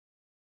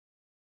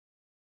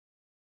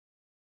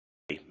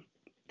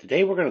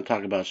Today we're going to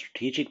talk about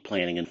strategic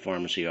planning in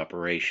pharmacy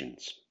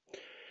operations.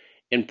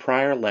 In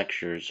prior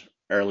lectures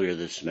earlier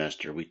this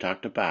semester, we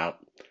talked about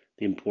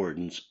the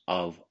importance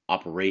of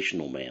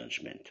operational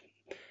management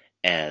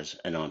as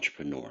an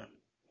entrepreneur.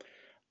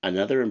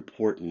 Another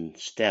important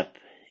step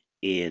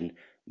in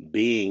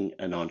being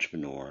an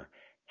entrepreneur,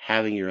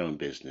 having your own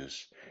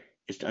business,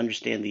 is to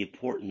understand the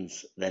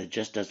importance that it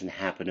just doesn't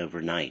happen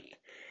overnight.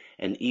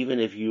 And even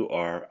if you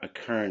are a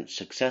current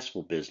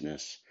successful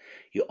business,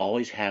 you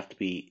always have to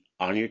be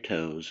on your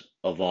toes,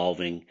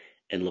 evolving,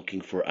 and looking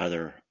for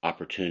other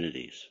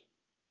opportunities.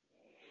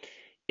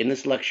 In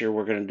this lecture,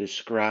 we're going to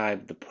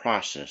describe the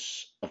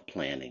process of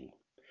planning,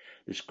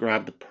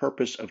 describe the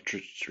purpose of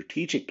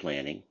strategic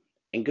planning,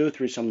 and go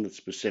through some of the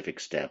specific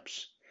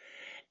steps,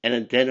 and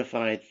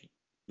identify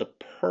the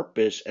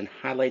purpose and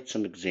highlight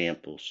some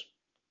examples.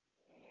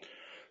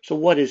 So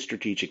what is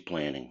strategic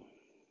planning?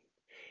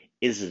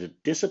 It is a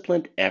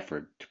disciplined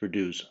effort to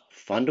produce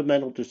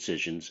fundamental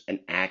decisions and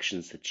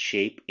actions that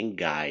shape and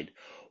guide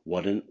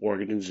what an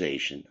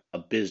organization, a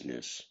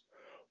business,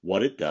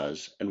 what it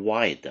does and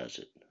why it does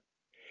it.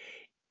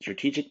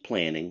 Strategic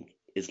planning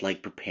is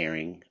like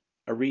preparing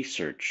a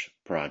research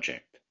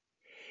project.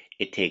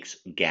 It takes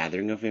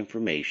gathering of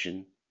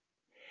information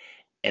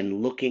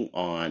and looking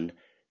on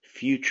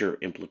future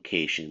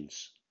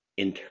implications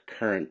into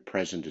current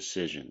present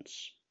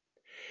decisions.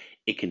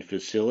 It can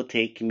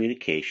facilitate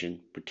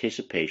communication,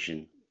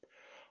 participation,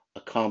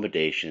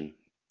 accommodation,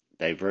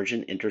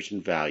 divergent interests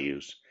and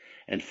values,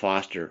 and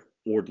foster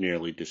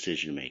ordinary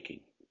decision making.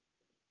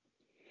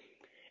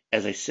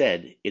 As I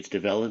said, it's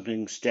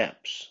developing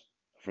steps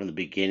from the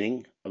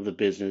beginning of the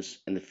business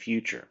and the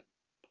future.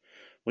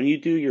 When you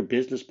do your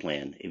business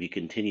plan, if you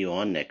continue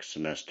on next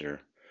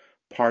semester,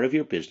 part of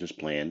your business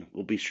plan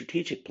will be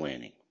strategic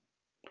planning.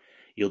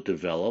 You'll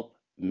develop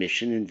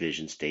mission and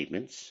vision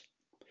statements.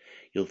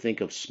 You'll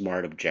think of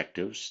SMART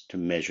objectives to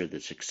measure the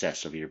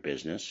success of your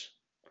business.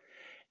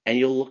 And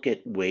you'll look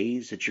at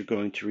ways that you're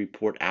going to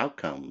report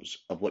outcomes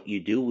of what you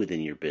do within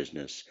your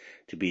business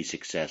to be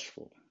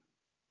successful.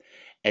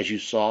 As you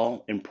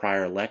saw in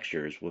prior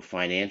lectures with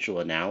financial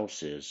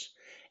analysis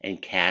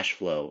and cash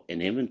flow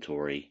and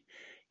inventory,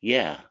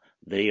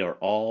 they are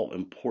all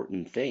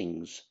important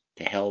things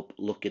to help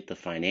look at the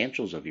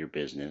financials of your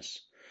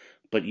business,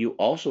 but you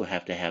also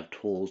have to have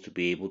tools to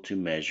be able to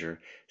measure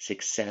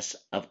success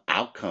of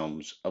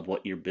outcomes of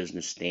what your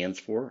business stands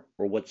for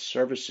or what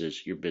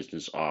services your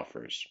business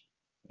offers.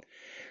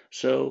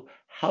 So,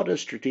 how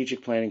does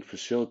strategic planning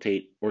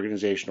facilitate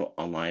organizational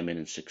alignment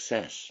and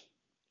success?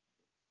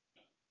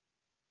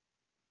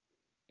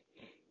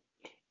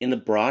 In the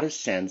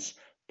broadest sense,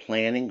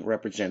 planning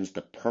represents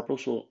the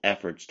purposeful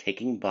efforts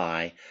taken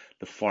by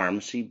the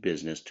pharmacy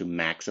business to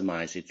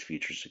maximize its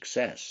future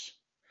success.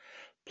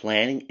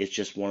 Planning is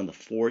just one of the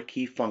four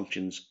key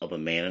functions of a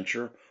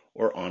manager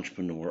or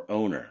entrepreneur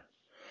owner,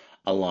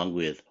 along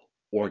with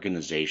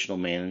organizational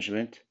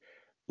management,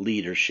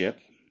 leadership,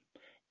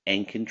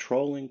 and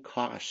controlling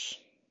costs.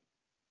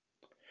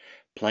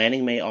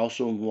 Planning may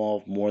also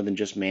involve more than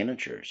just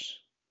managers.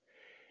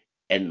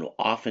 And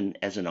often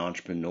as an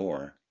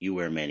entrepreneur, you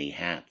wear many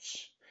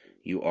hats.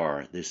 You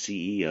are the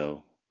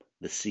CEO,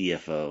 the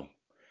CFO,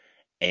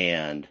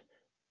 and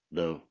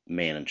the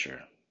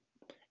manager,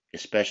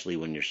 especially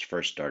when you're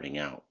first starting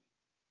out.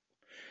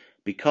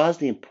 Because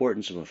the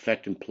importance of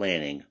effective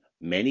planning,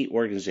 many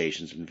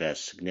organizations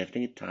invest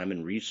significant time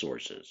and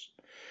resources.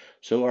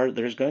 So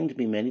there's going to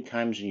be many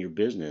times in your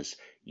business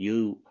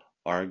you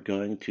are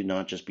going to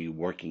not just be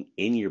working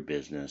in your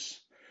business,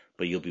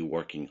 but you'll be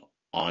working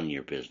on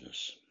your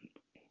business.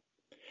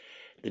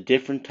 The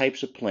different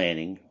types of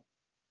planning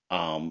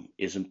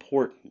is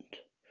important.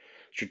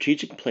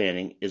 Strategic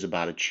planning is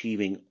about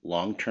achieving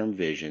long-term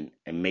vision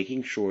and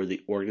making sure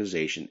the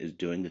organization is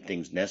doing the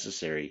things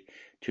necessary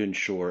to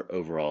ensure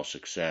overall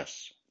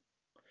success.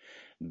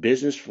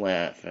 Business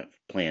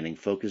planning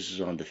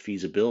focuses on the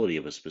feasibility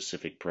of a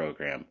specific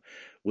program,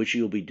 which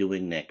you'll be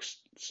doing next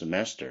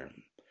semester.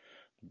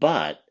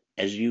 But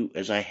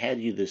as I had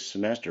you this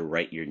semester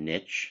write your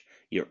niche,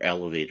 your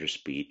elevator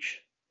speech,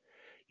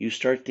 you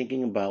start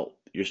thinking about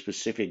your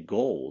specific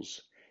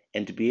goals,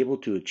 and to be able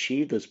to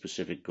achieve those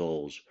specific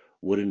goals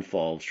would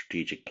involve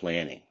strategic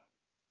planning.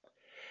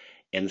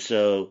 And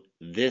so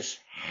this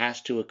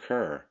has to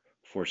occur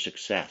for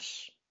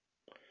success.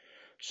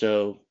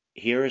 So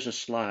here is a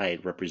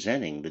slide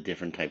representing the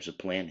different types of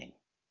planning.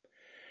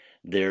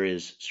 There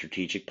is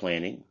strategic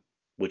planning,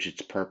 which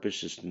its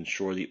purpose is to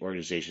ensure the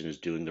organization is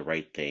doing the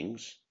right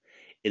things.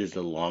 It is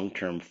the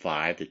long-term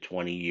 5 to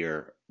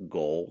 20-year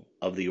goal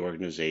of the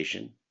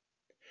organization.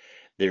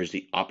 There's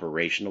the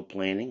operational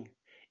planning,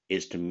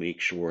 is to make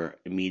sure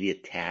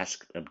immediate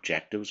tasks and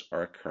objectives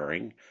are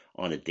occurring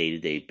on a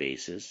day-to-day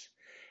basis.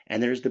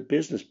 And there's the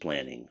business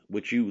planning,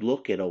 which you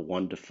look at a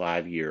 1 to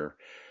 5 year,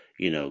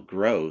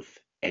 growth,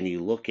 and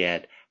you look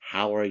at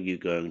how are you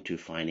going to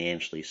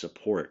financially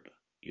support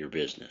your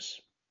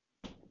business.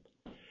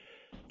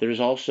 There's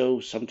also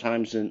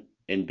sometimes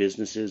in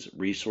businesses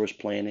resource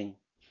planning.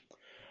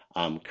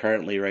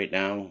 Currently, right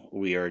now,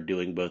 we are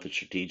doing both a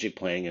strategic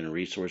planning and a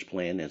resource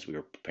plan as we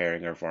are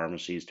preparing our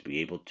pharmacies to be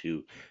able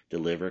to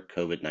deliver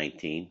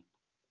COVID-19.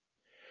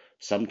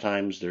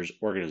 Sometimes there's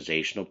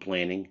organizational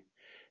planning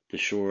to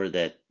ensure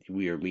that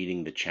we are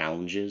meeting the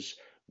challenges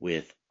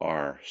with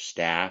our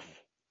staff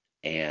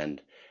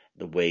and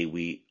the way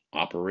we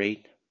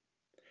operate.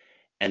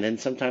 And then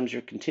sometimes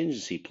your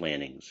contingency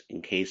plannings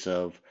in case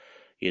of,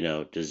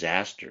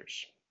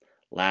 disasters.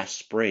 Last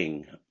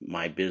spring,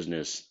 my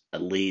business,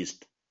 at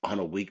least on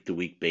a week to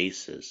week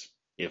basis,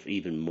 if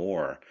even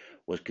more,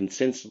 was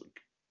consistently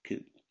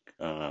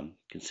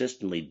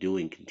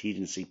doing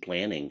contingency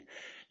planning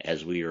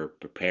as we are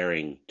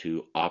preparing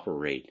to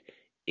operate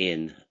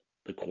in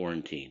the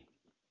quarantine.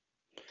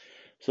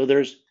 So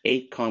there's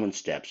 8 common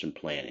steps in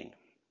planning.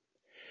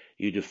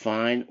 You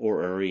define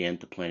or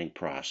orient the planning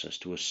process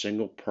to a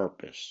single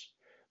purpose,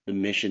 the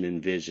mission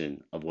and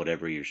vision of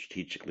whatever you're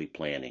strategically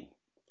planning.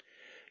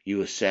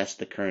 You assess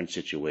the current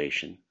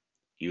situation.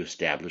 You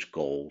establish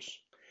goals.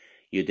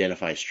 You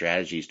identify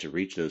strategies to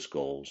reach those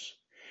goals.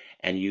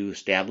 And you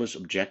establish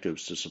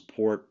objectives to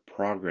support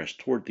progress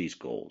toward these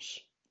goals.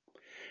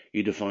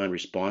 You define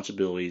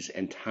responsibilities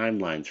and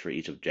timelines for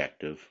each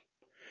objective.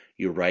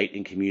 You write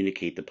and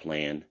communicate the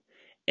plan,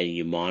 and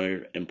you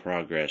monitor and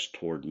progress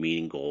toward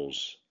meeting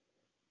goals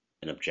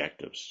and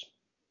objectives.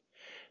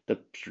 The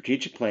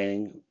strategic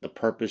planning, the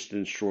purpose to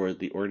ensure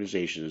the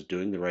organization is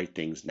doing the right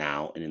things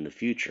now and in the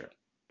future.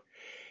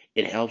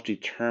 It helps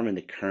determine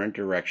the current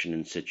direction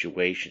and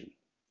situation.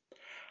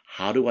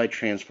 How do I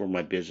transform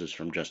my business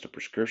from just a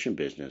prescription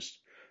business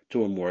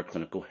to a more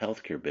clinical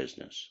healthcare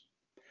business?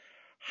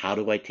 How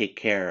do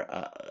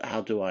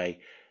I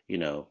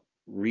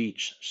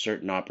reach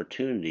certain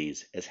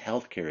opportunities as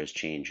healthcare is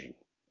changing?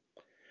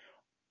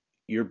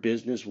 Your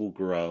business will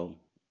grow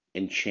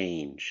and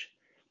change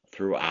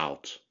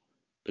throughout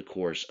the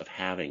course of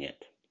having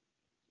it.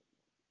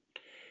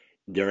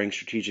 During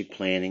strategic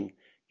planning,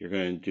 you're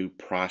going to do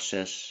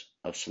process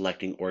of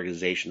selecting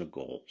organizational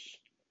goals.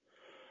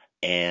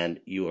 And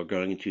you are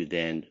going to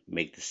then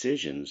make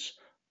decisions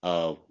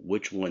of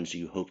which ones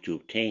you hope to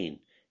obtain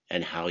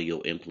and how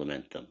you'll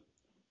implement them.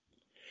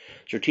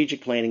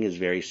 Strategic planning is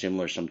very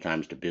similar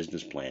sometimes to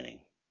business planning.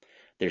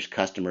 There's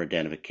customer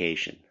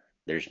identification.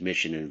 There's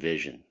mission and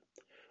vision.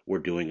 We're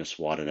doing a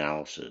SWOT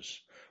analysis.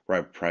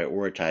 We're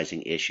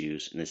prioritizing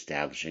issues and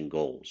establishing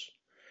goals.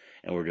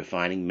 And we're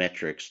defining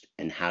metrics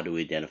and how to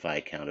identify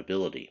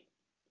accountability.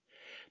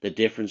 The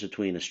difference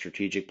between a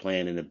strategic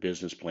plan and a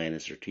business plan, a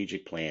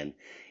strategic plan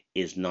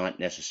is not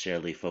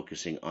necessarily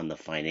focusing on the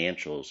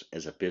financials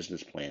as a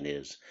business plan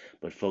is,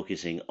 but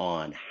focusing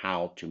on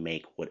how to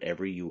make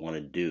whatever you want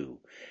to do,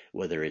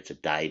 whether it's a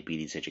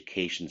diabetes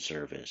education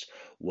service,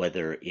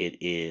 whether it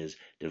is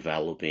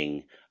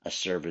developing a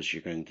service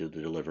you're going to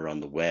deliver on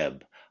the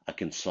web, a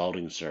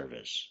consulting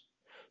service.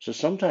 So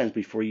sometimes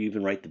before you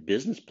even write the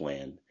business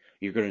plan,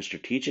 you're going to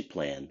strategic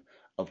plan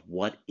of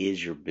what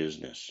is your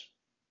business.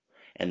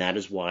 And that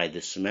is why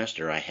this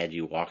semester I had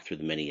you walk through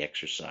the many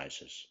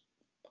exercises.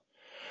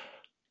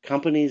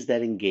 Companies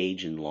that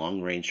engage in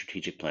long-range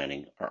strategic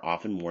planning are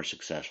often more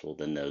successful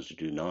than those who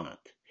do not.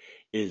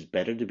 It is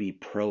better to be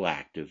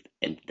proactive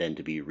than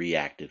to be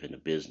reactive in a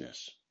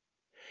business.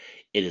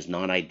 It is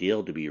not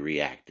ideal to be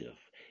reactive,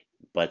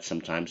 but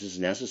sometimes it's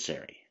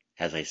necessary.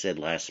 As I said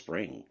last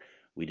spring,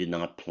 we did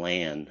not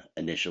plan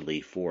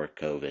initially for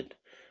COVID,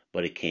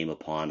 but it came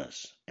upon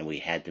us, and we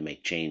had to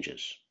make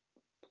changes.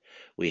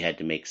 We had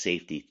to make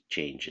safety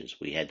changes.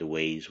 We had the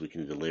ways we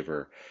can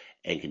deliver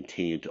and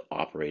continue to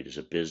operate as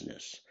a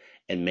business.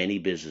 And many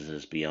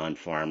businesses beyond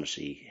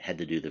pharmacy had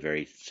to do the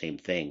very same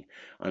thing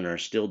and are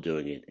still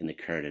doing it in the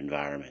current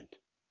environment.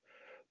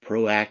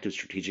 Proactive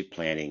strategic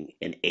planning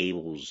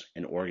enables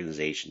an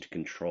organization to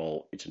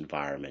control its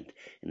environment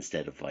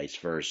instead of vice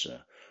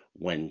versa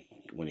when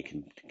it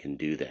can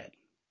do that.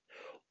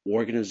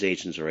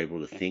 Organizations are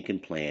able to think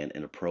and plan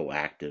in a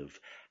proactive,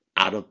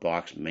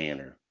 out-of-box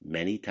manner,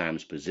 many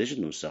times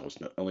position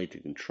themselves not only to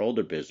control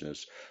their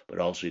business, but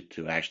also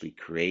to actually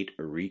create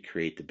or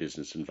recreate the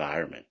business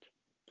environment.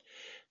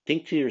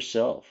 Think to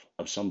yourself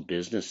of some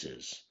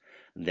businesses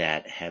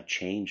that have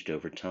changed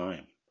over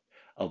time,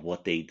 of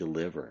what they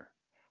deliver,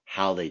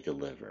 how they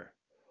deliver,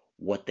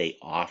 what they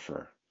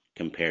offer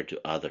compared to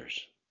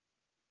others.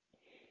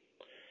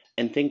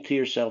 And think to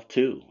yourself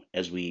too,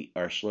 as we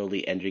are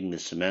slowly ending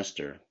this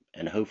semester,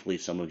 and hopefully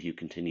some of you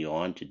continue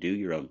on to do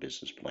your own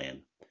business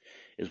plan,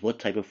 is what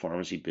type of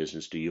pharmacy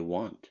business do you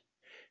want?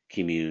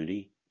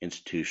 Community,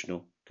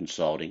 institutional,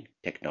 consulting,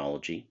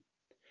 technology?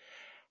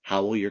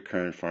 How will your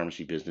current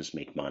pharmacy business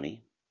make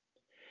money?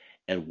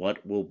 And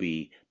what will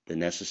be the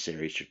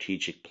necessary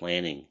strategic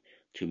planning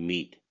to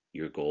meet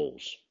your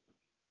goals?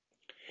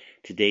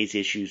 Today's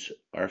issues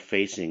are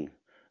facing,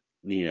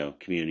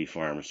 community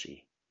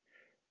pharmacy.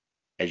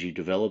 As you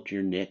developed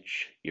your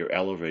niche, your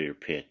elevator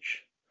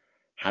pitch,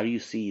 how do you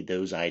see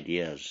those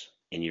ideas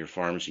in your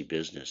pharmacy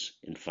business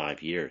in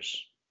 5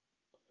 years?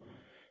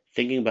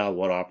 Thinking about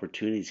what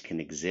opportunities can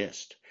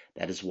exist.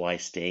 That is why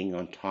staying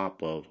on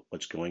top of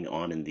what's going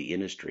on in the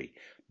industry,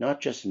 not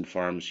just in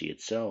pharmacy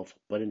itself,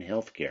 but in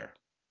healthcare?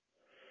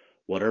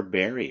 What are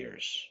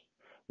barriers?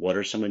 What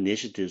are some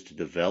initiatives to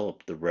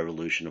develop the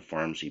revolution of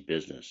pharmacy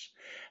business?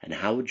 And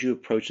how would you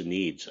approach the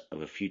needs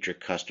of a future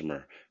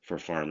customer for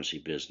pharmacy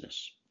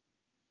business?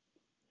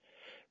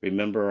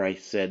 Remember, I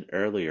said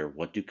earlier,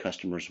 what do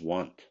customers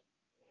want?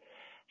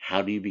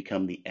 How do you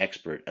become the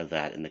expert of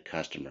that in the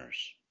customers?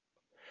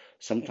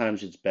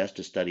 Sometimes it's best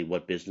to study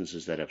what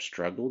businesses that have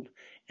struggled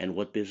and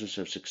what businesses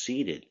have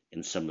succeeded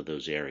in some of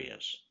those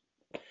areas.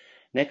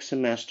 Next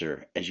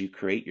semester, as you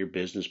create your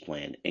business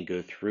plan and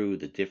go through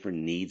the different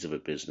needs of a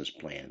business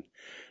plan,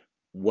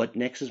 what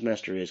next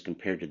semester is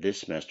compared to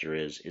this semester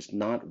is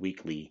not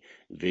weekly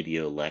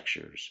video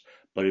lectures,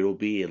 but it will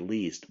be at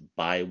least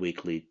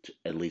bi-weekly,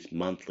 at least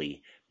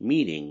monthly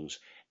meetings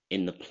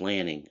in the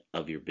planning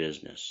of your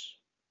business.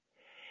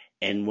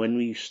 And when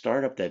we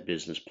start up that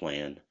business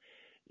plan,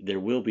 there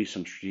will be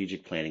some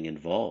strategic planning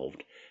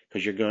involved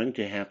because you're going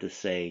to have to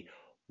say,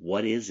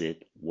 what is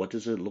it? What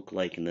does it look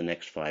like in the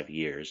next 5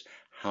 years?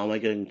 How am I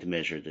going to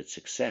measure the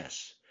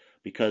success?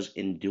 Because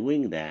in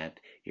doing that,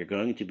 you're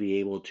going to be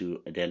able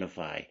to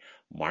identify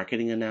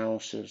marketing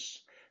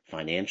analysis,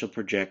 financial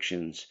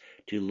projections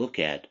to look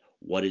at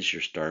what is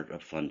your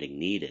startup funding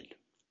needed.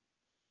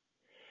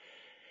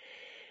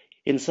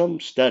 In some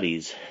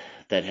studies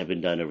that have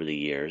been done over the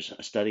years,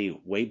 a study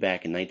way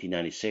back in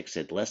 1996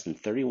 said less than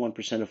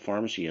 31% of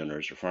pharmacy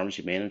owners or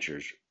pharmacy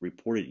managers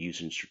reported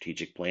using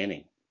strategic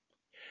planning.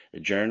 The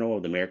Journal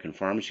of the American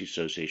Pharmacy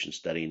Association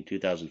study in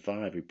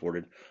 2005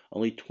 reported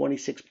only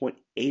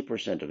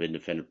 26.8% of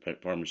independent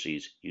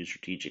pharmacies use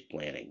strategic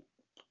planning.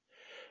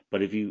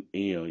 But if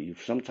you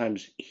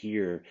sometimes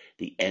hear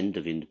the end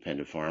of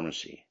independent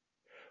pharmacy.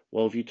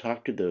 Well, if you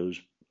talk to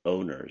those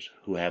owners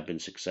who have been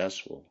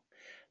successful,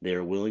 they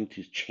are willing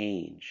to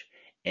change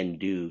and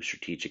do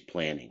strategic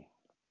planning.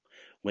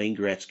 Wayne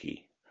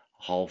Gretzky,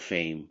 Hall of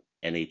Fame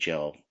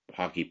NHL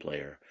hockey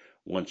player,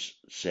 once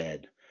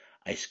said,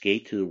 I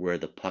skate to where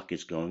the puck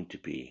is going to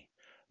be,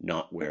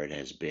 not where it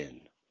has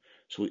been.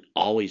 So we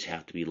always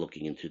have to be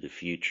looking into the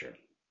future.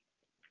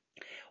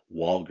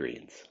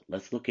 Walgreens.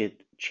 Let's look at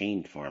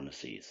chain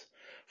pharmacies.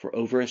 For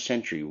over a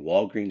century,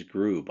 Walgreens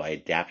grew by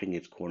adapting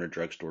its corner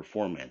drugstore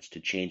formats to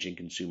changing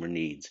consumer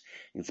needs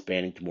and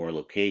expanding to more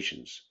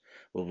locations.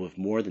 But with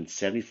more than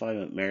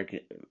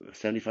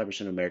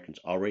 75% of Americans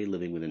already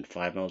living within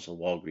 5 miles of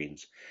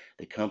Walgreens,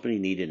 the company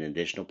needed an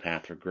additional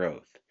path for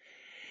growth.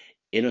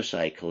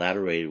 Inosight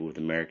collaborated with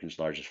America's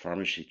largest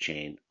pharmacy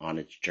chain on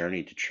its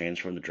journey to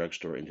transform the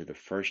drugstore into the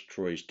first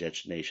choice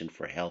destination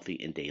for healthy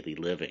and daily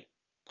living.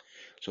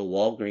 So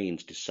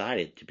Walgreens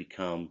decided to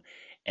become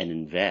and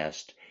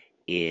invest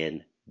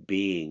in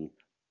being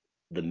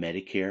the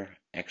Medicare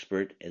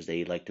expert, as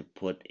they like to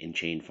put in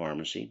chain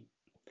pharmacy,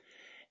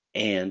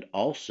 and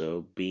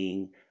also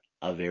being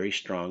a very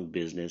strong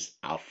business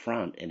out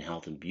front in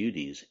health and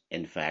beauties.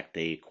 In fact,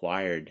 they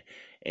acquired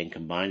and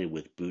combined it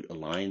with Boot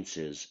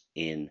Alliances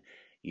in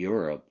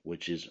Europe,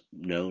 which is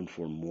known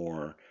for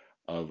more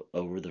of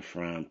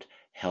over-the-front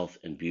health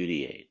and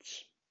beauty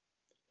aids.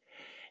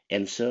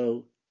 And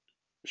so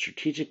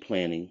strategic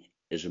planning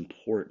is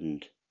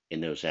important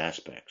in those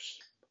aspects.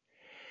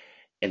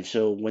 And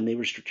so when they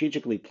were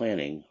strategically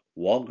planning,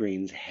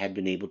 Walgreens had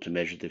been able to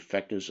measure the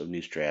effectiveness of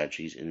new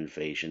strategies and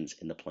innovations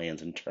in the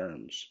plans and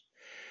terms.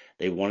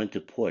 They wanted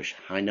to push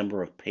high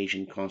number of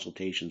patient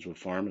consultations with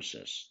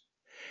pharmacists.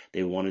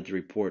 They wanted to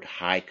report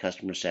high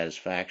customer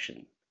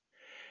satisfaction.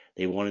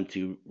 They wanted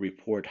to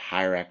report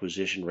higher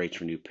acquisition rates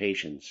for new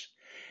patients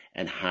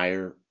and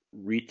higher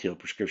retail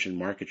prescription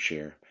market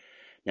share,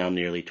 now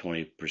nearly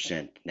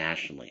 20%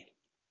 nationally.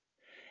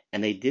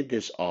 And they did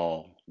this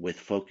all with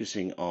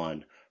focusing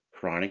on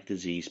chronic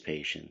disease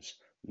patients,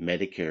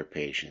 Medicare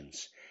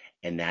patients,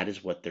 and that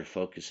is what their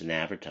focus in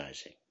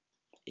advertising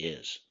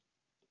is.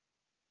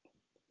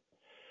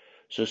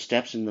 So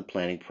steps in the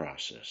planning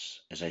process.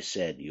 As I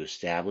said, you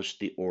establish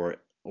or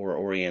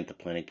orient the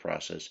planning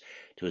process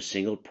to a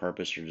single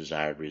purpose or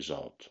desired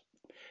result.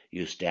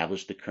 You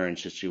establish the current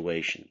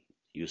situation.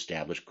 You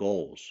establish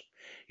goals.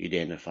 You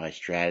identify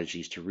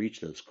strategies to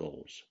reach those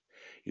goals.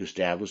 You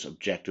establish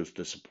objectives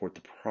to support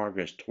the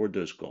progress toward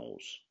those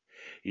goals.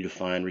 You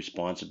define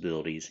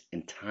responsibilities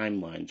and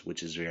timelines,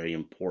 which is very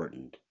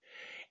important.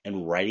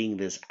 And writing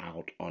this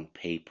out on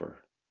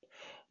paper.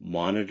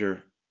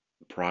 Monitor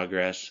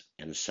progress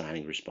and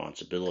assigning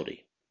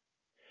responsibility.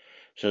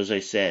 So as I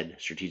said,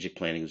 strategic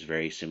planning is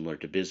very similar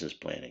to business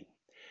planning.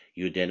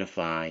 You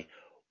identify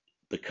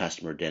the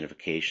customer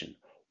identification.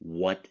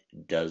 What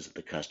does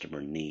the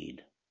customer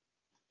need?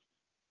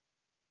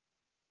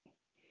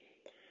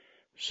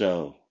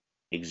 So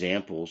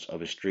examples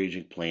of a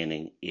strategic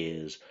planning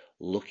is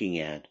looking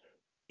at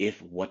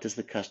what does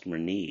the customer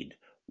need?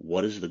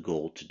 What is the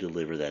goal to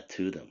deliver that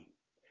to them?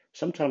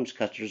 Sometimes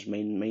customers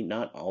may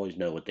not always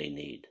know what they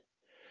need.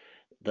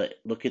 But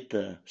look at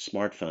the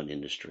smartphone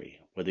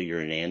industry. Whether you're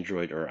an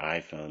Android or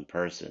iPhone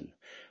person,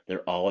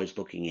 they're always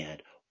looking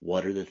at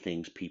what are the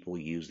things people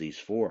use these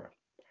for?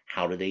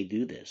 How do they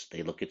do this?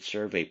 They look at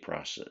survey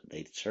process,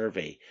 they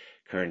survey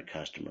current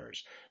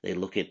customers, they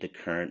look at the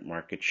current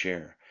market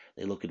share,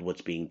 they look at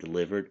what's being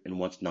delivered and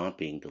what's not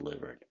being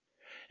delivered.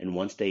 And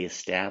once they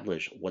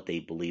establish what they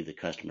believe the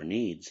customer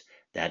needs,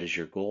 that is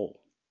your goal.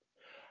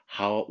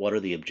 What are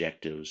the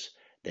objectives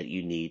that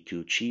you need to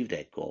achieve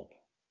that goal?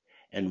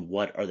 And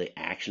what are the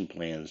action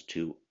plans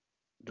to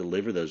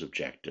deliver those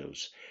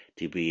objectives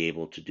to be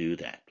able to do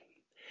that?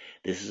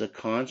 This is a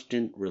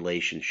constant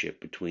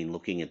relationship between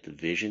looking at the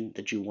vision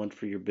that you want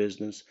for your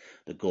business,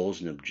 the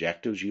goals and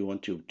objectives you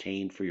want to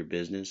obtain for your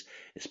business,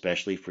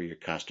 especially for your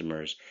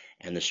customers,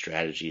 and the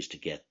strategies to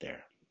get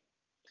there.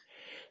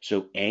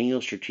 So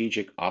annual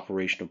strategic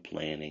operational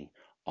planning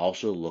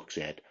also looks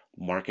at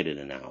market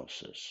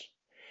analysis.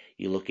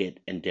 You look at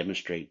and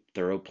demonstrate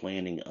thorough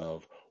planning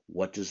of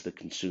what does the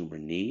consumer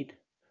need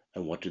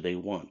and what do they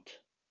want.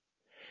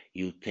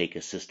 You take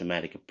a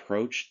systematic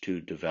approach to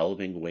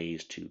developing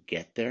ways to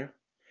get there,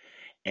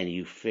 and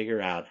you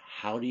figure out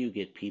how do you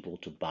get people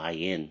to buy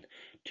in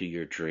to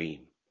your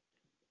dream,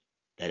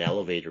 that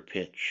elevator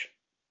pitch.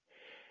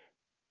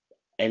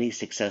 Any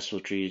successful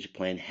strategic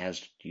plan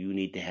you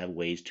need to have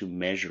ways to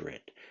measure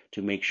it,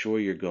 to make sure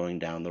you're going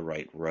down the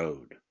right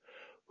road.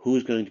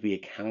 Who's going to be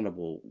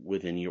accountable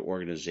within your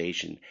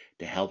organization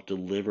to help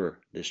deliver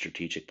this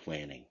strategic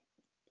planning?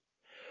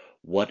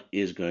 What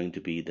is going to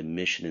be the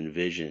mission and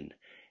vision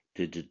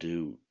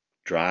to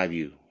drive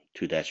you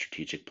to that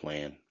strategic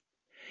plan?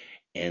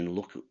 And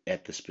look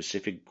at the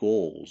specific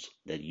goals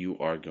that you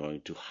are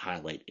going to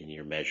highlight in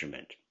your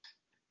measurement.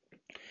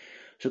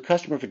 So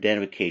customer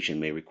identification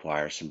may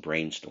require some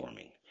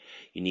brainstorming.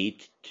 You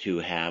need to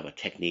have a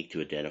technique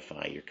to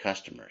identify your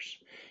customers.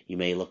 You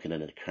may look at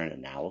a current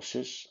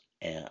analysis,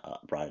 a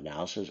broad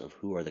analysis of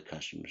who are the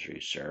customers you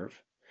serve.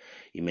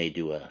 You may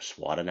do a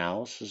SWOT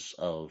analysis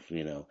of,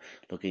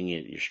 looking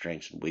at your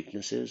strengths and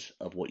weaknesses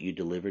of what you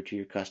deliver to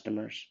your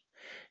customers.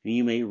 And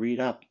you may read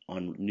up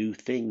on new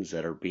things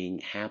that are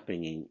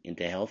happening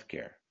into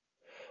healthcare.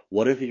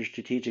 What if your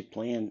strategic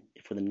plan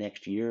for the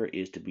next year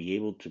is to be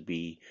able to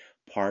be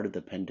part of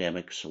the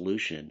pandemic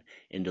solution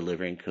in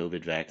delivering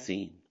COVID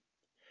vaccine?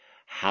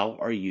 How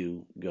are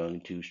you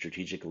going to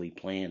strategically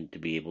plan to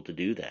be able to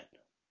do that?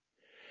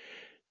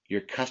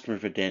 Your customer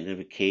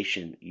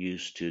identification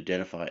used to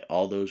identify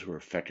all those who are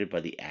affected by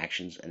the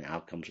actions and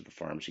outcomes of the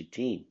pharmacy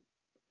team.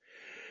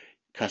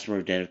 Customer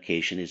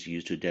identification is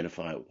used to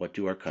identify what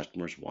do our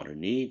customers want or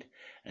need,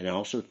 and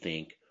also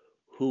think,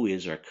 who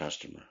is our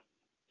customer?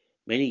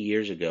 Many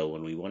years ago,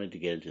 when we wanted to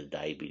get into the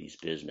diabetes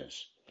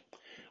business,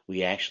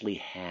 we actually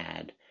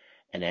had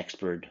an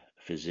expert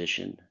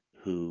physician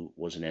who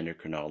was an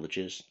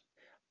endocrinologist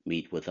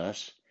meet with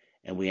us,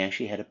 and we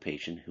actually had a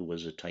patient who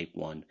was a type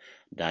 1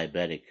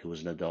 diabetic who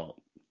was an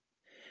adult.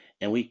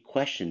 And we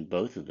questioned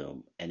both of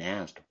them and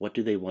asked, what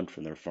do they want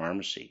from their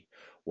pharmacy?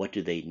 What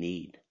do they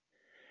need?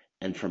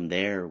 And from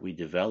there, we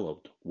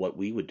developed what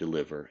we would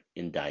deliver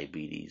in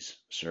diabetes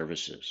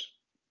services.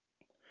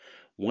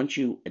 Once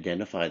you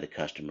identify the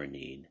customer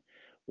need,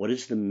 what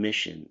is the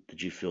mission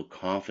that you feel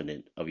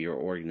confident of your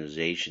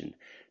organization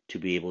to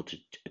be able to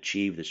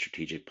achieve the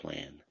strategic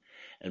plan?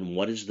 And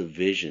what is the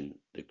vision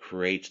that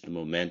creates the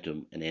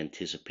momentum and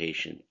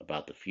anticipation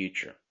about the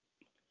future?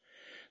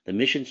 The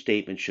mission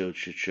statement should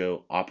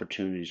show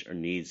opportunities or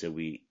needs that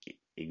we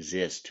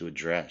exist to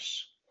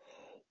address,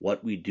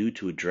 what we do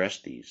to address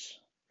these,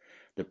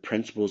 the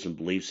principles and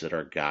beliefs that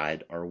are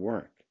guide our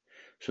work.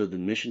 So the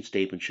mission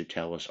statement should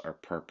tell us our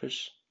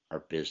purpose, our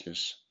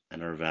business,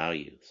 and our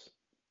values.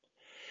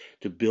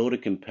 To build a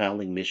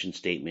compelling mission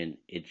statement,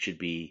 it should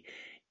be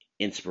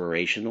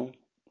inspirational,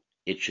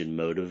 it should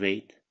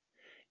motivate,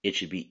 it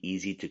should be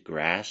easy to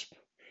grasp,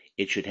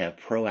 it should have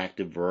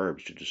proactive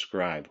verbs to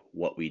describe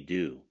what we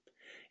do.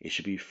 It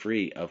should be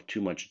free of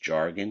too much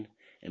jargon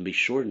and be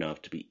short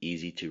enough to be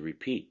easy to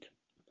repeat.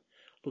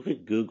 Look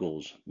at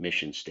Google's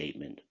mission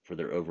statement for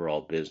their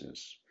overall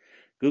business.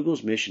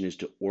 Google's mission is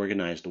to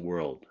organize the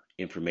world,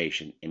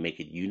 information, and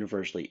make it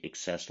universally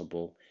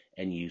accessible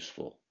and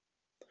useful.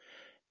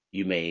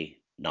 You may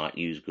not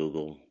use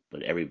Google,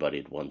 but everybody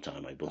at one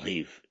time, I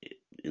believe,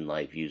 in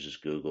life uses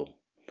Google.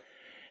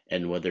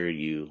 And whether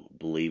you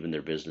believe in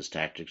their business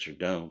tactics or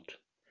don't,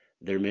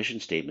 their mission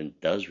statement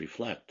does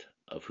reflect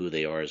of who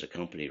they are as a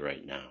company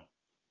right now.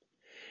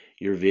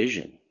 Your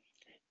vision,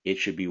 it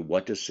should be,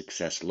 what does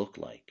success look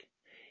like?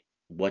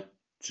 What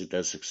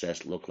does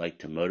success look like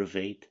to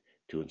motivate,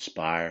 to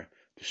inspire,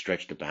 to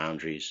stretch the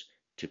boundaries,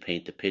 to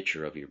paint the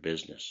picture of your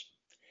business?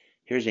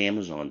 Here's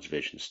Amazon's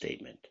vision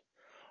statement.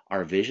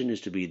 Our vision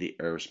is to be the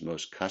Earth's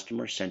most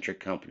customer-centric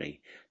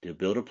company, to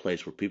build a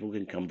place where people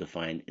can come to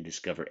find and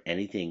discover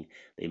anything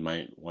they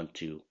might want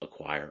to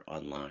acquire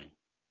online.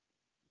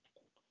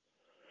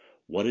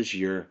 What is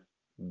your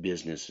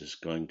business's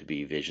going to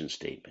be vision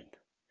statement?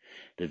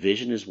 The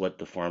vision is what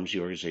the pharmacy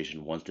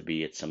organization wants to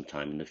be at some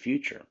time in the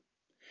future.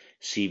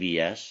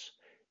 CVS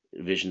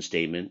vision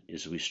statement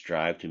is we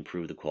strive to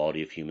improve the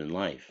quality of human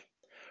life.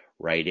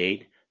 Rite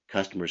Aid,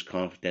 customers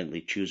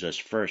confidently choose us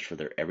first for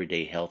their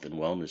everyday health and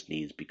wellness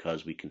needs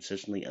because we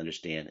consistently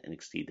understand and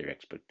exceed their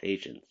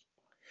expectations.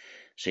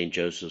 St.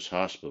 Joseph's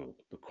Hospital.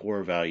 The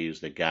core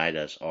values that guide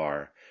us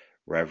are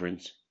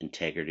reverence,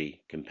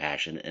 integrity,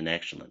 compassion, and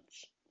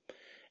excellence.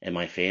 And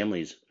my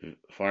family's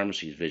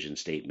pharmacy's vision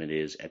statement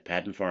is, at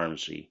Patent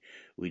Pharmacy,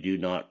 we do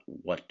not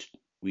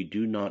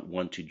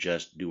want to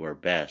just do our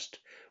best.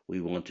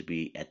 We want to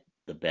be at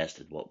the best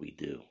at what we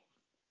do.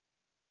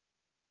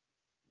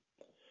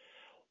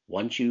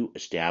 Once you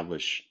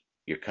establish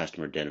your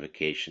customer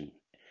identification,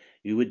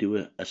 you would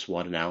do a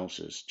SWOT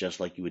analysis just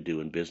like you would do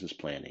in business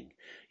planning.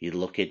 You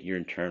look at your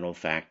internal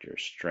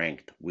factors,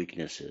 strength,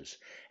 weaknesses,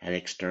 and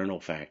external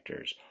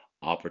factors,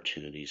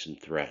 opportunities and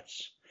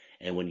threats.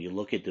 And when you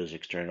look at those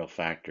external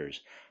factors,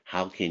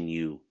 how can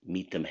you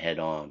meet them head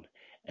on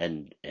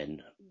and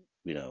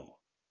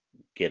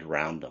get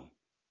around them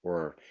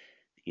or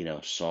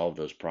solve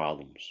those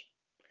problems?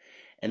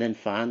 And then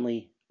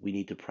finally, we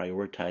need to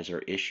prioritize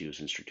our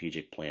issues in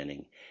strategic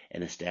planning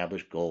and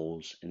establish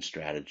goals and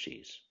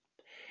strategies.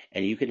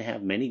 And you can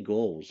have many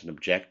goals and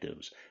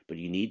objectives, but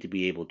you need to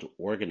be able to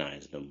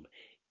organize them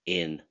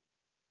in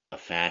a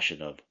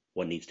fashion of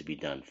what needs to be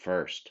done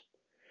first.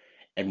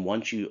 And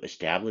once you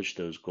establish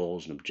those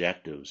goals and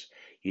objectives,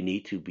 you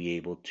need to be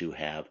able to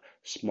have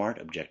SMART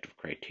objective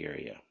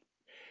criteria.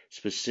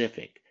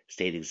 Specific,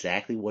 state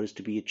exactly what is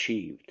to be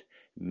achieved.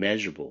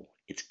 Measurable,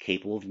 it's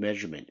capable of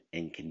measurement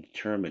and can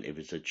determine if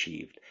it's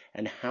achieved.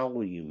 And how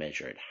will you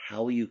measure it?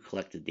 How will you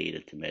collect the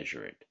data to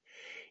measure it?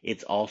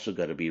 It's also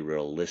got to be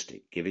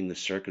realistic, given the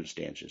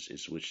circumstances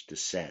is which to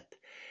set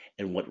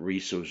and what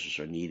resources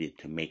are needed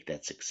to make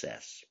that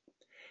success.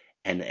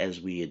 And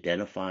as we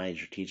identify and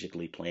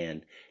strategically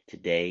plan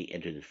today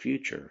and to the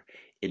future,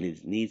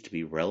 it needs to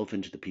be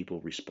relevant to the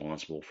people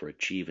responsible for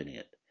achieving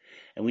it.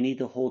 And we need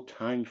to hold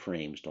time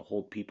frames to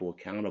hold people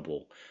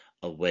accountable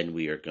of when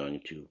we are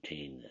going to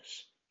obtain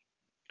this.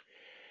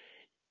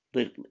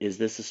 But is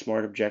this a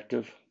SMART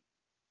objective?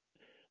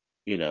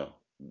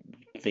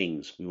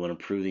 Things. We want to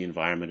improve the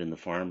environment in the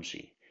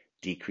pharmacy,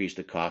 decrease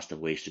the cost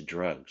of wasted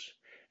drugs,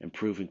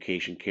 improve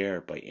patient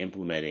care by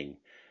implementing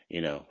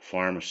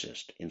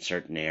pharmacists in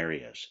certain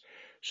areas.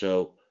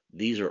 So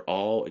these are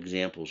all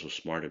examples of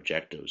SMART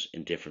objectives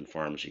in different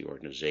pharmacy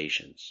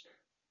organizations.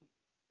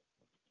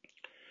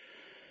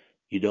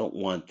 You don't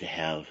want to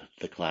have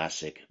the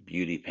classic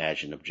beauty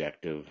pageant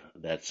objective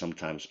that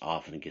sometimes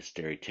often gets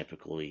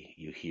stereotypically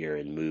you hear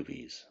in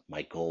movies.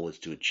 My goal is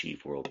to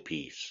achieve world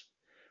peace.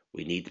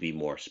 We need to be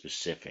more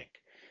specific.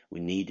 We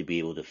need to be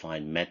able to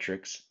find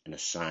metrics and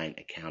assign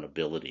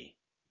accountability.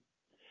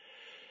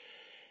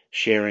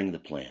 Sharing the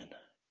plan.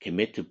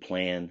 Commit to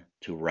plan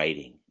to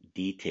writing,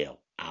 detail,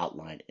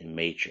 outline, and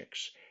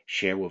matrix.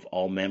 Share with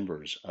all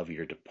members of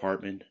your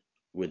department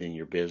within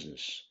your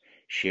business.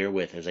 Share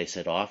with, as I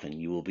said often,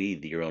 you will be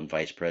your own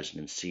vice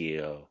president and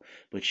CEO,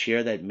 but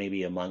share that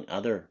maybe among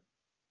other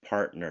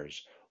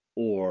partners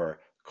or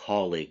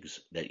colleagues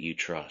that you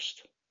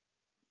trust.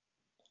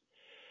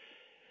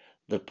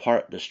 The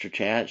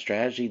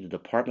strategy, the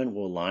department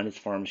will align its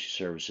pharmacy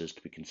services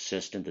to be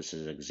consistent. This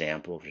is an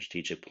example of a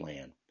strategic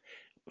plan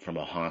from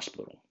a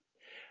hospital.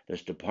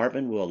 This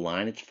department will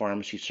align its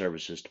pharmacy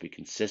services to be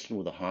consistent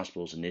with the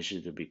hospital's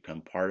initiative to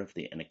become part of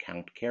an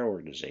account care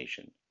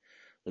organization.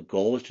 The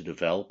goal is to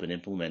develop and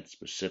implement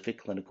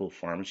specific clinical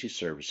pharmacy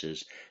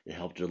services that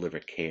help deliver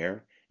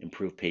care,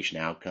 improve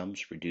patient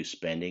outcomes, reduce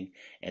spending,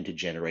 and to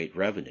generate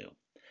revenue.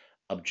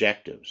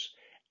 Objectives: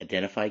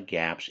 identify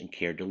gaps in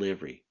care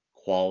delivery,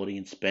 quality,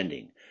 and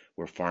spending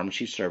where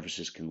pharmacy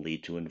services can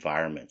lead to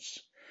environments.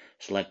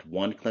 Select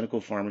one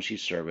clinical pharmacy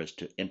service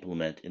to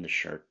implement in the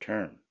short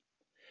term.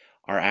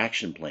 Our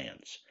action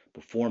plans: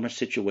 perform a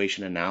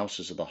situation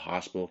analysis of the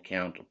hospital,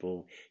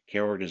 accountable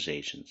care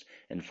organizations,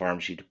 and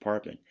pharmacy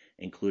department,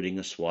 including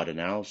a SWOT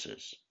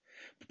analysis.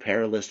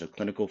 Prepare a list of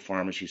clinical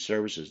pharmacy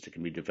services that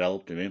can be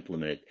developed and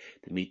implemented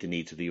to meet the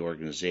needs of the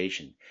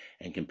organization,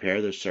 and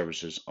compare those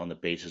services on the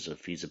basis of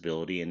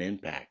feasibility and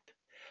impact.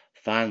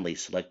 Finally,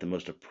 select the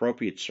most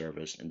appropriate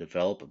service and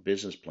develop a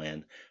business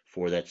plan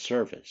for that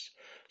service.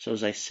 So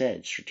as I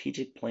said,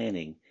 strategic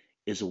planning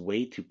is a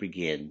way to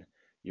begin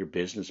your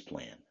business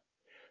plan.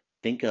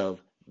 Think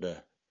of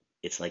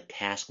it's like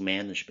task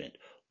management.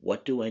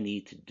 What do I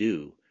need to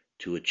do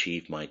to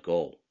achieve my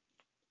goal?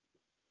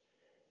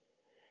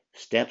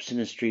 Steps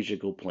in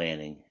strategical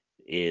planning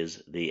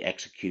is the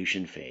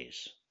execution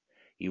phase.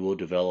 You will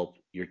develop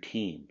your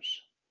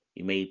teams.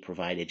 You may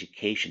provide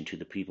education to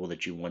the people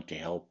that you want to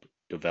help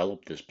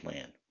develop this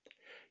plan.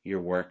 Your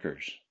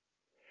workers.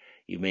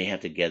 You may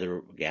have to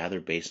gather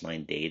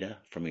baseline data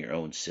from your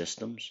own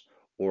systems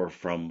or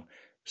from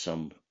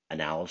some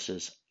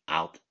analysis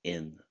out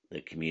in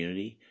the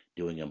community,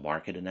 doing a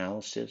market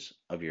analysis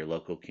of your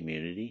local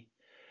community.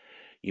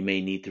 You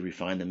may need to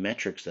refine the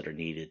metrics that are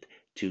needed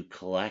to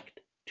collect,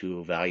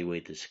 to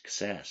evaluate the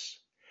success.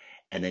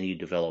 And then you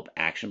develop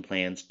action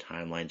plans,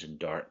 timelines,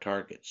 and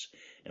targets.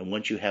 And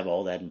once you have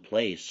all that in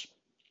place,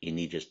 you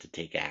need just to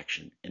take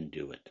action and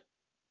do it.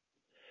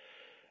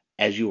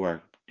 As you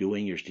are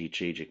doing your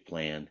strategic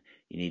plan,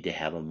 you need to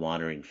have a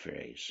monitoring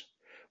phase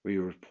where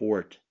you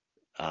report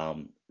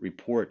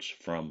reports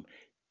from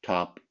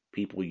top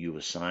people you've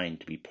assigned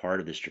to be part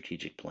of the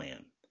strategic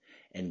plan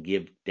and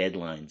give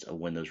deadlines of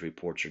when those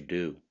reports are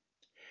due.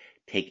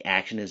 Take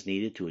action as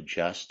needed to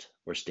adjust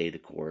or stay the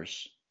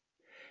course.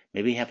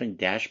 Maybe having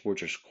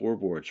dashboards or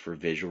scoreboards for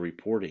visual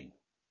reporting.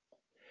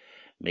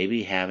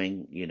 Maybe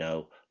having,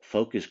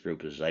 focus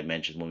groups, as I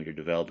mentioned when we were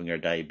developing our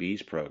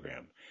diabetes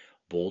program,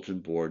 bulletin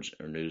boards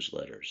or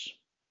newsletters.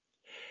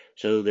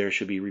 So there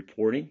should be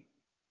reporting.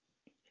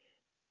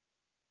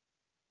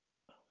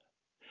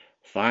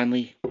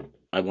 Finally,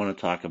 I want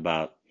to talk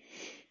about,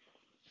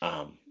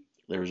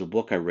 there was a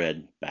book I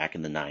read back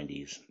in the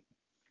 90s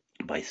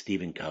by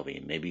Stephen Covey,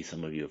 and maybe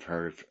some of you have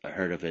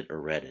heard of it or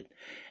read it,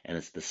 and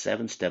it's The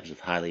 7 Steps of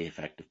Highly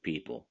Effective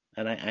People.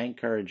 And I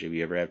encourage, if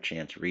you ever have a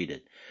chance, read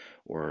it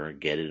or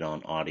get it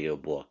on audio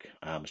book.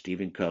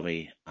 Stephen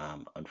Covey,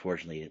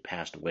 unfortunately,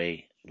 passed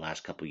away the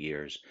last couple of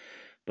years,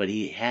 but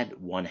he had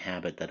one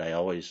habit that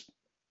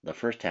the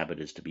first habit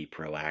is to be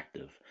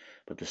proactive,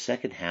 but the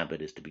second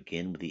habit is to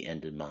begin with the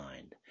end in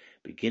mind.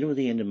 Begin with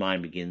the end in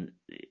mind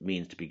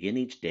means to begin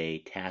each day,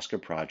 task, or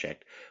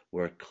project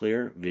with a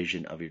clear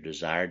vision of your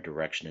desired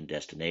direction and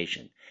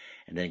destination,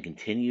 and then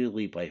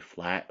continually by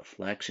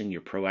flexing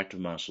your proactive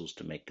muscles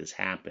to make this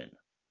happen.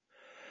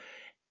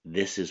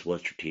 This is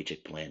what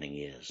strategic planning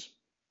is.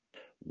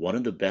 One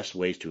of the best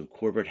ways to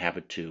incorporate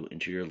habit 2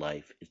 into your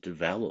life is to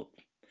develop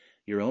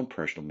your own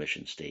personal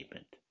mission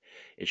statement.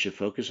 It should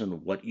focus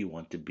on what you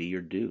want to be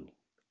or do.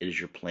 It is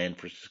your plan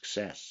for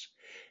success.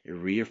 It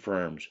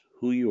reaffirms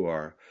who you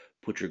are,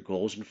 puts your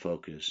goals in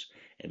focus,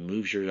 and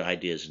moves your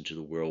ideas into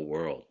the real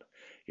world.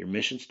 Your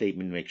mission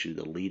statement makes you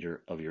the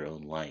leader of your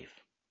own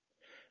life.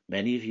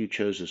 Many of you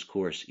chose this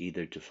course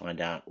either to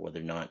find out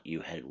whether or not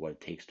you had what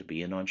it takes to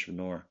be an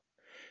entrepreneur.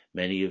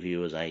 Many of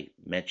you, as I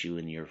met you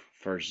in your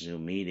first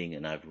Zoom meeting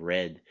and I've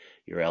read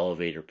your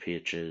elevator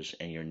pitches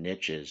and your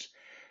niches,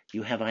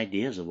 you have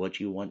ideas of what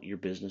you want your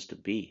business to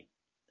be.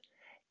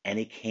 And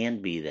it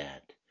can be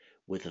that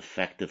with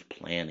effective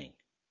planning.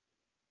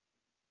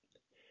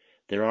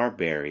 There are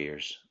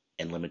barriers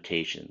and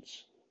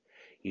limitations.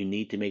 You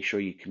need to make sure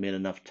you commit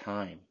enough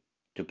time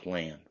to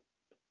plan.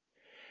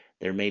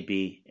 There may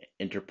be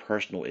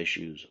interpersonal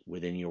issues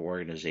within your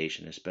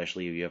organization,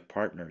 especially if you have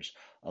partners,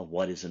 of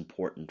what is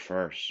important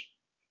first.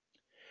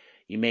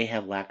 You may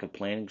have lack of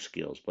planning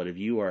skills, but if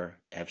you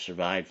have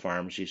survived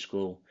pharmacy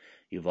school,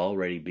 you've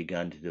already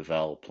begun to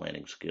develop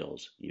planning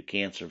skills. You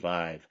can't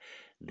survive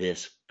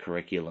this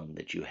curriculum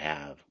that you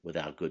have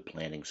without good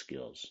planning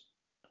skills.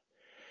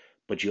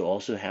 But you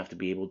also have to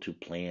be able to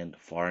plan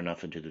far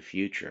enough into the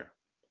future.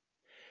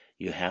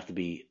 You have to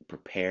be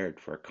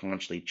prepared for a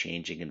constantly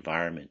changing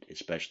environment,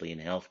 especially in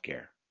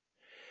healthcare.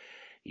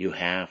 You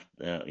have,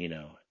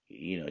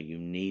 you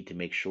need to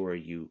make sure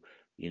you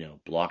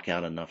block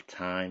out enough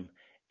time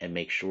and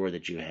make sure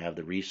that you have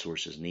the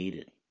resources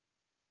needed.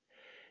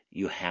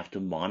 You have to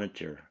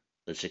monitor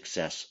the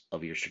success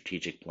of your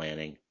strategic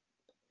planning.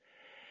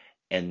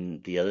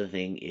 And the other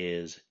thing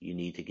is you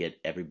need to get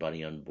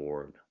everybody on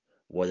board,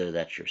 whether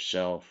that's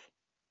yourself,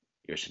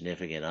 your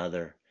significant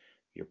other,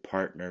 your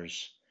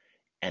partners,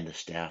 and the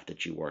staff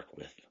that you work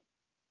with.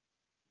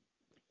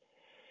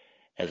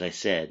 As I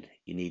said,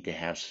 you need to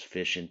have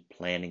sufficient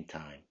planning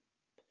time.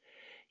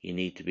 You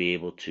need to be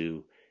able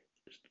to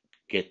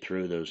get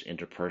through those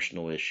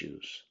interpersonal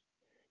issues.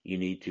 You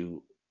need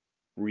to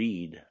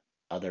read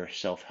other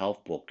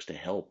self-help books to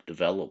help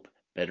develop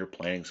better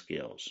planning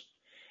skills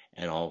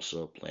and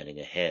also planning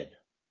ahead.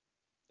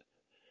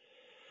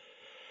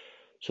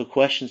 So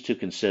questions to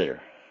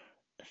consider.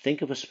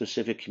 Think of a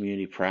specific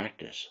community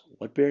practice.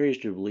 What barriers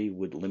do you believe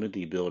would limit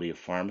the ability of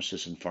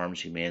pharmacists and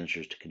pharmacy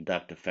managers to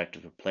conduct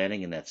effective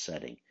planning in that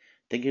setting?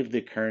 Think of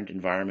the current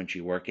environment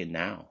you work in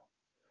now.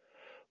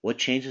 What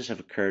changes have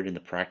occurred in the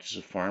practice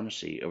of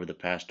pharmacy over the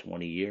past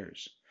 20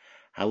 years?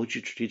 How would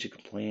you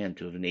strategically plan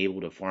to have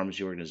enabled a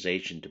pharmacy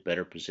organization to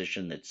better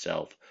position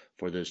itself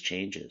for those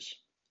changes?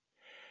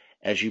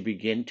 As you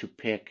begin to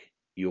pick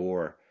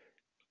your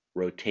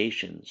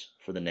rotations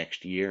for the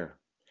next year,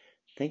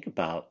 think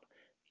about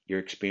your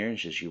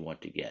experiences you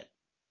want to get.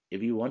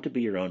 If you want to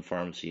be your own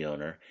pharmacy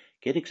owner,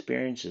 get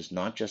experiences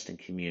not just in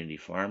community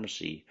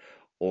pharmacy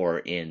or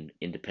in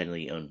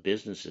independently owned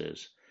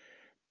businesses,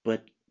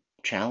 but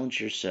challenge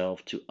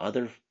yourself to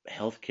other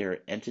healthcare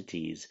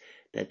entities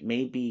that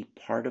may be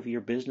part of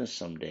your business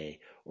someday,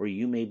 or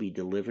you may be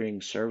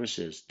delivering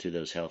services to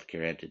those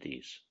healthcare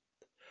entities.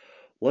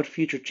 What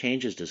future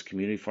changes does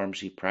community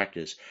pharmacy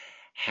practice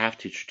have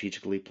to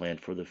strategically plan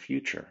for the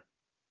future?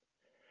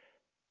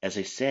 As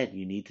I said,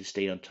 you need to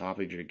stay on top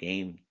of your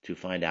game to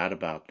find out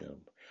about them,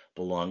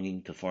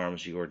 belonging to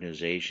pharmacy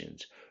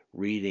organizations,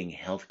 reading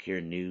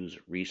healthcare news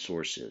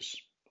resources,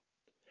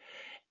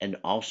 and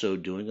also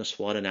doing a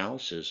SWOT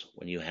analysis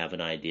when you have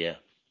an idea.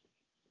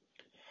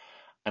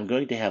 I'm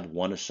going to have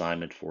one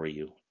assignment for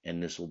you,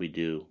 and this will be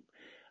due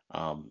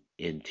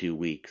in 2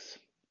 weeks.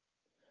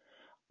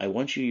 I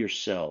want you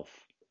yourself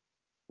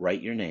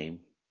write your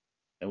name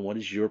and what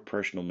is your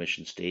personal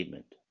mission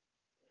statement.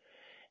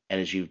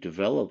 And as you've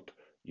developed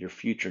your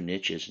future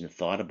niches and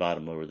thought about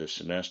them over the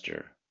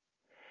semester,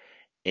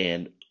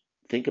 and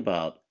Think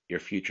about your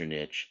future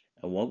niche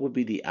and what would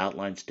be the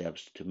outline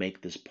steps to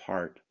make this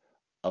part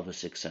of a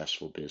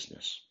successful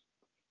business.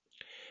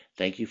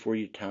 Thank you for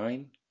your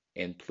time,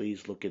 and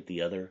please look at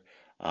the other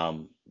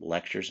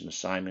lectures and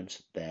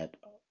assignments that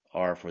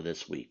are for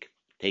this week.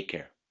 Take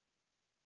care.